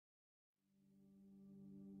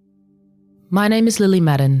My name is Lily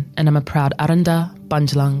Madden, and I'm a proud Aranda,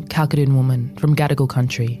 Bundjalung, Kalkadoon woman from Gadigal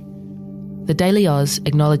country. The Daily Oz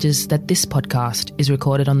acknowledges that this podcast is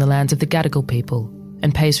recorded on the lands of the Gadigal people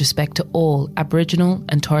and pays respect to all Aboriginal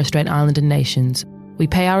and Torres Strait Islander nations. We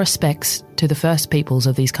pay our respects to the First Peoples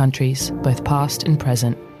of these countries, both past and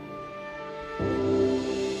present.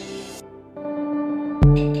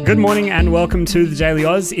 Good morning and welcome to the Daily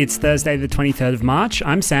Oz. It's Thursday the 23rd of March.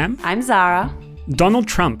 I'm Sam. I'm Zara. Donald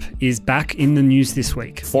Trump is back in the news this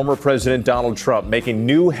week. Former President Donald Trump making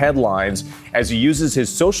new headlines as he uses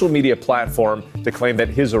his social media platform to claim that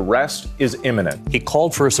his arrest is imminent. He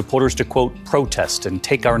called for his supporters to, quote, protest and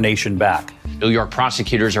take our nation back. New York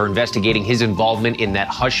prosecutors are investigating his involvement in that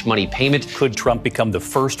hush money payment. Could Trump become the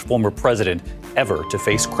first former president ever to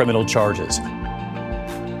face criminal charges?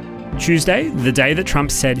 Tuesday, the day that Trump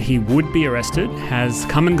said he would be arrested, has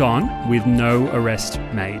come and gone with no arrest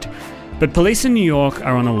made. But police in New York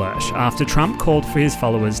are on alert after Trump called for his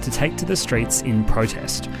followers to take to the streets in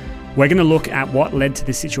protest. We're going to look at what led to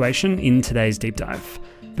this situation in today's deep dive.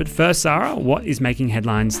 But first, Zara, what is making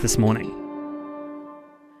headlines this morning?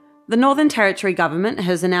 The Northern Territory government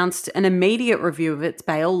has announced an immediate review of its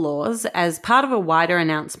bail laws as part of a wider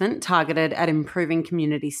announcement targeted at improving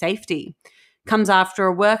community safety. Comes after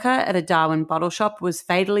a worker at a Darwin bottle shop was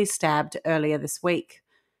fatally stabbed earlier this week.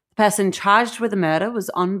 The person charged with the murder was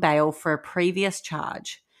on bail for a previous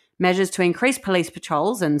charge. Measures to increase police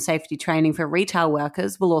patrols and safety training for retail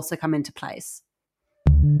workers will also come into place.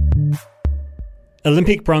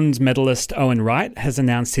 Olympic bronze medalist Owen Wright has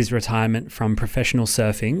announced his retirement from professional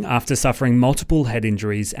surfing after suffering multiple head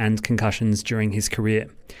injuries and concussions during his career.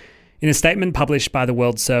 In a statement published by the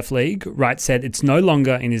World Surf League, Wright said it's no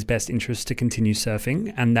longer in his best interest to continue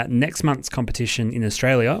surfing and that next month's competition in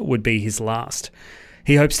Australia would be his last.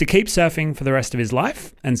 He hopes to keep surfing for the rest of his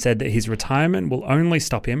life and said that his retirement will only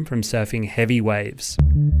stop him from surfing heavy waves.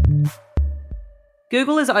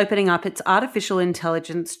 Google is opening up its artificial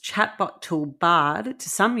intelligence chatbot tool Bard to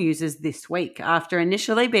some users this week after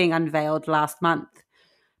initially being unveiled last month.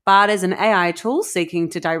 Bard is an AI tool seeking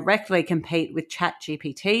to directly compete with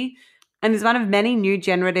ChatGPT and is one of many new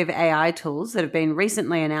generative AI tools that have been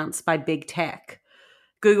recently announced by big tech.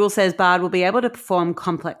 Google says Bard will be able to perform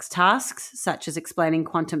complex tasks, such as explaining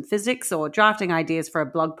quantum physics or drafting ideas for a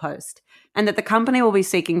blog post, and that the company will be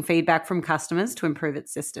seeking feedback from customers to improve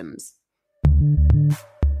its systems.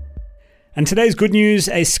 And today's good news,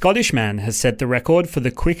 a Scottish man has set the record for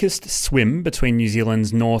the quickest swim between New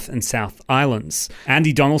Zealand's North and South Islands.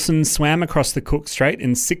 Andy Donaldson swam across the Cook Strait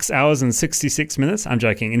in 6 hours and 66 minutes. I'm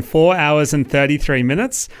joking, in 4 hours and 33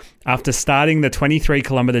 minutes after starting the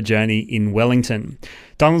 23-kilometre journey in Wellington.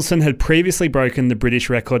 Donaldson had previously broken the British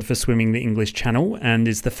record for swimming the English Channel and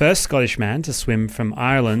is the first Scottish man to swim from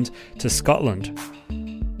Ireland to Scotland.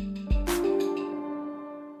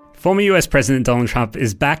 Former US President Donald Trump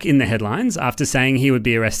is back in the headlines after saying he would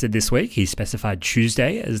be arrested this week. He specified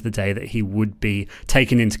Tuesday as the day that he would be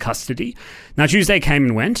taken into custody. Now, Tuesday came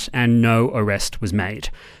and went and no arrest was made.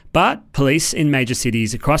 But police in major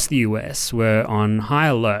cities across the US were on high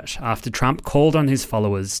alert after Trump called on his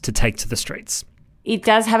followers to take to the streets. It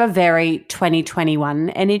does have a very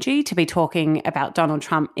 2021 energy to be talking about Donald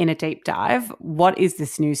Trump in a deep dive. What is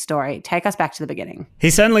this news story? Take us back to the beginning.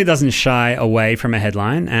 He certainly doesn't shy away from a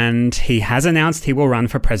headline, and he has announced he will run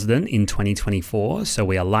for president in 2024, so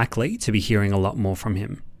we are likely to be hearing a lot more from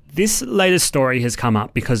him. This latest story has come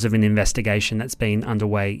up because of an investigation that's been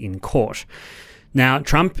underway in court. Now,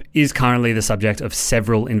 Trump is currently the subject of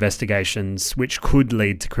several investigations which could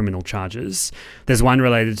lead to criminal charges. There's one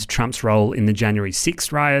related to Trump's role in the January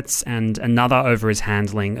 6th riots and another over his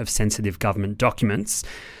handling of sensitive government documents.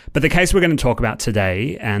 But the case we're going to talk about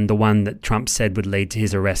today, and the one that Trump said would lead to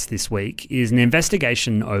his arrest this week, is an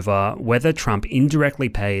investigation over whether Trump indirectly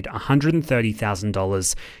paid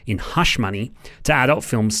 $130,000 in hush money to adult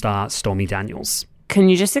film star Stormy Daniels. Can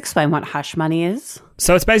you just explain what hush money is?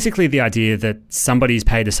 So it's basically the idea that somebody's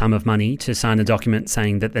paid a sum of money to sign a document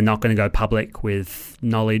saying that they're not going to go public with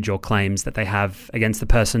knowledge or claims that they have against the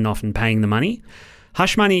person often paying the money.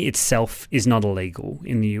 Hush money itself is not illegal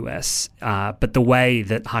in the US, but the way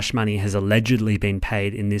that hush money has allegedly been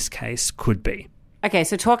paid in this case could be. Okay,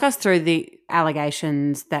 so talk us through the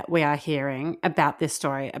allegations that we are hearing about this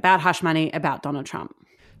story, about hush money, about Donald Trump.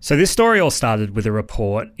 So this story all started with a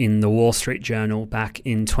report in the Wall Street Journal back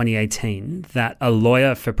in 2018 that a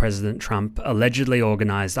lawyer for President Trump allegedly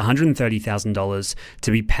organised $130,000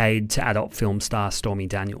 to be paid to adult film star Stormy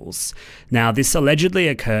Daniels. Now, this allegedly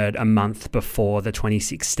occurred a month before the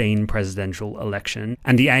 2016 presidential election,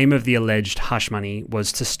 and the aim of the alleged hush money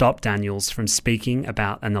was to stop Daniels from speaking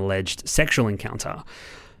about an alleged sexual encounter.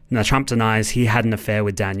 Now, Trump denies he had an affair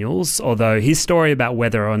with Daniels, although his story about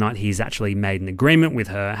whether or not he's actually made an agreement with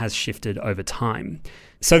her has shifted over time.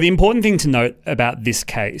 So the important thing to note about this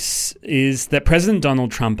case is that President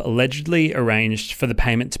Donald Trump allegedly arranged for the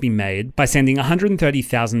payment to be made by sending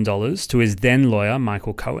 $130,000 to his then lawyer,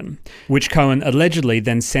 Michael Cohen, which Cohen allegedly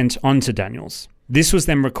then sent on to Daniels. This was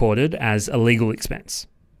then recorded as a legal expense.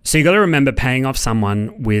 So you got to remember, paying off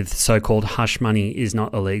someone with so-called hush money is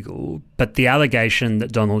not illegal, but the allegation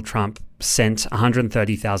that Donald Trump sent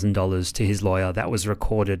 $130,000 to his lawyer that was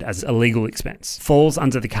recorded as a legal expense falls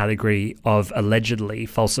under the category of allegedly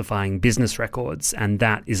falsifying business records, and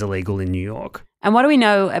that is illegal in New York. And what do we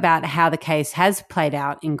know about how the case has played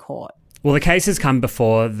out in court? Well, the case has come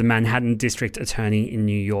before the Manhattan District Attorney in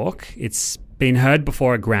New York. It's been heard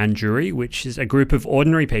before a grand jury, which is a group of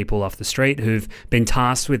ordinary people off the street who've been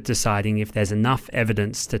tasked with deciding if there's enough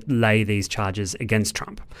evidence to lay these charges against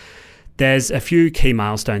Trump. There's a few key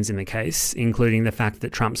milestones in the case, including the fact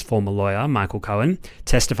that Trump's former lawyer, Michael Cohen,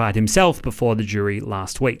 testified himself before the jury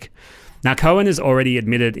last week. Now, Cohen has already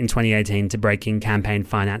admitted in 2018 to breaking campaign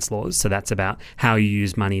finance laws, so that's about how you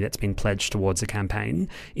use money that's been pledged towards a campaign,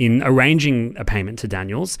 in arranging a payment to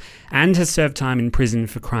Daniels, and has served time in prison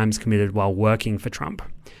for crimes committed while working for Trump.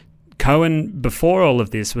 Cohen, before all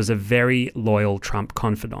of this, was a very loyal Trump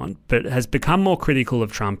confidant, but has become more critical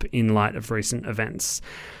of Trump in light of recent events.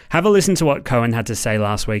 Have a listen to what Cohen had to say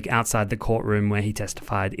last week outside the courtroom where he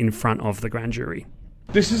testified in front of the grand jury.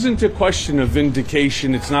 This isn't a question of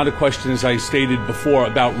vindication. It's not a question, as I stated before,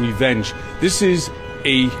 about revenge.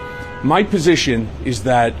 My position is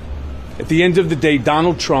that at the end of the day,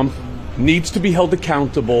 Donald Trump needs to be held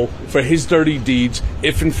accountable for his dirty deeds,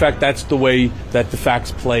 if in fact that's the way that the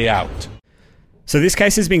facts play out. So this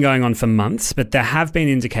case has been going on for months, but there have been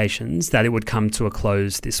indications that it would come to a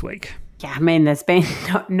close this week. Yeah, I mean, there's been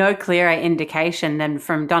no clearer indication than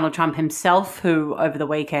from Donald Trump himself, who over the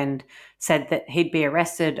weekend said that he'd be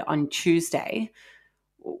arrested on Tuesday.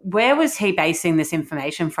 Where was he basing this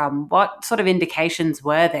information from? What sort of indications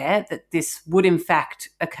were there that this would in fact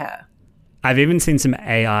occur? I've even seen some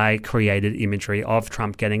AI-created imagery of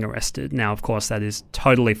Trump getting arrested. Now, of course, that is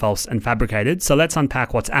totally false and fabricated, so let's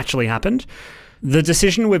unpack what's actually happened. The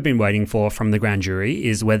decision we've been waiting for from the grand jury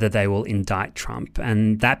is whether they will indict Trump,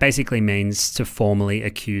 and that basically means to formally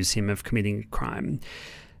accuse him of committing a crime.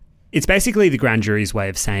 It's basically the grand jury's way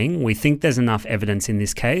of saying, we think there's enough evidence in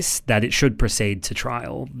this case that it should proceed to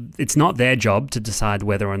trial. It's not their job to decide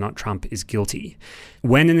whether or not Trump is guilty.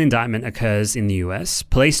 When an indictment occurs in the US,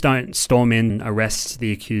 police don't storm in and arrest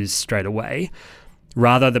the accused straight away.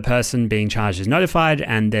 Rather, the person being charged is notified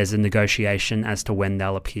and there's a negotiation as to when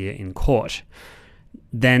they'll appear in court.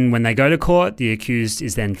 Then when they go to court, the accused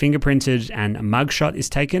is then fingerprinted and a mugshot is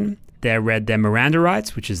taken. They're read their Miranda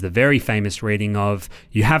rights, which is the very famous reading of,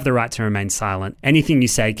 you have the right to remain silent. Anything you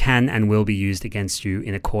say can and will be used against you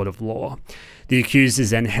in a court of law. The accused is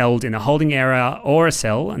then held in a holding area or a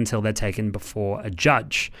cell until they're taken before a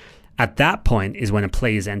judge. At that point is when a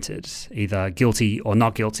plea is entered, either guilty or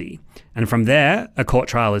not guilty. And from there, a court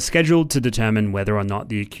trial is scheduled to determine whether or not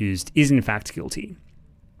the accused is in fact guilty.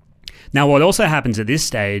 Now, what also happens at this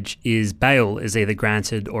stage is bail is either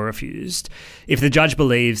granted or refused. If the judge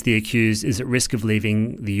believes the accused is at risk of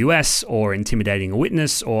leaving the US or intimidating a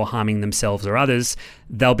witness or harming themselves or others,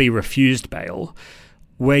 they'll be refused bail.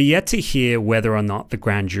 We're yet to hear whether or not the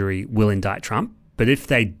grand jury will indict Trump, but if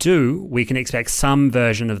they do, we can expect some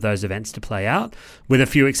version of those events to play out, with a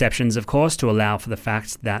few exceptions, of course, to allow for the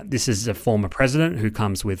fact that this is a former president who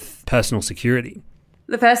comes with personal security.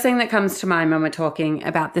 The first thing that comes to mind when we're talking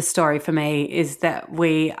about this story for me is that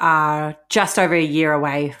we are just over a year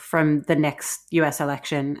away from the next US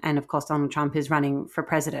election. And of course, Donald Trump is running for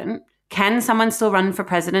president. Can someone still run for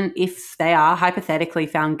president if they are hypothetically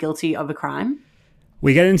found guilty of a crime?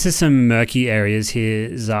 We get into some murky areas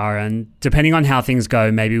here, Zara, and depending on how things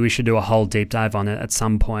go, maybe we should do a whole deep dive on it at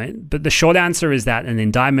some point. But the short answer is that an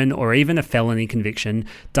indictment or even a felony conviction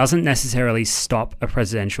doesn't necessarily stop a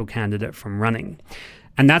presidential candidate from running.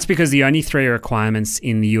 And that's because the only three requirements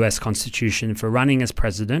in the US Constitution for running as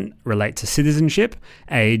president relate to citizenship,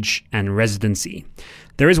 age, and residency.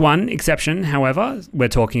 There is one exception, however. We're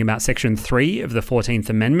talking about Section 3 of the 14th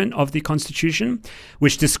Amendment of the Constitution,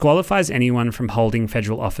 which disqualifies anyone from holding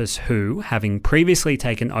federal office who, having previously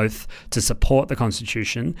taken oath to support the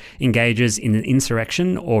Constitution, engages in an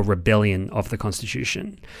insurrection or rebellion of the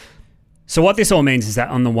Constitution. So what this all means is that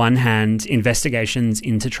on the one hand, investigations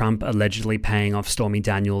into Trump allegedly paying off Stormy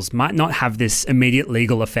Daniels might not have this immediate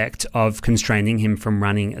legal effect of constraining him from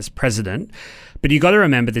running as president. But you got to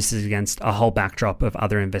remember this is against a whole backdrop of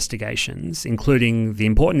other investigations, including the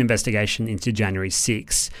important investigation into January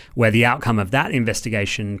 6, where the outcome of that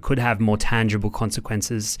investigation could have more tangible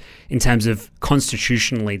consequences in terms of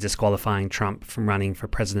constitutionally disqualifying Trump from running for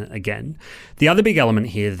president again. The other big element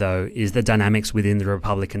here, though, is the dynamics within the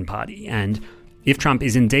Republican Party. And if Trump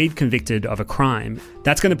is indeed convicted of a crime,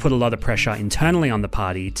 that's going to put a lot of pressure internally on the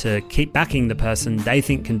party to keep backing the person they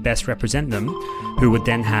think can best represent them, who would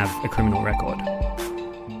then have a criminal record.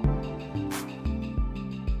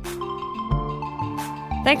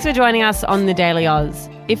 Thanks for joining us on The Daily Oz.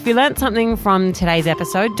 If you learnt something from today's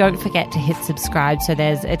episode, don't forget to hit subscribe so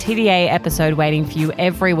there's a TDA episode waiting for you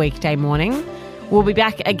every weekday morning. We'll be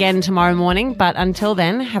back again tomorrow morning, but until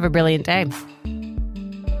then, have a brilliant day.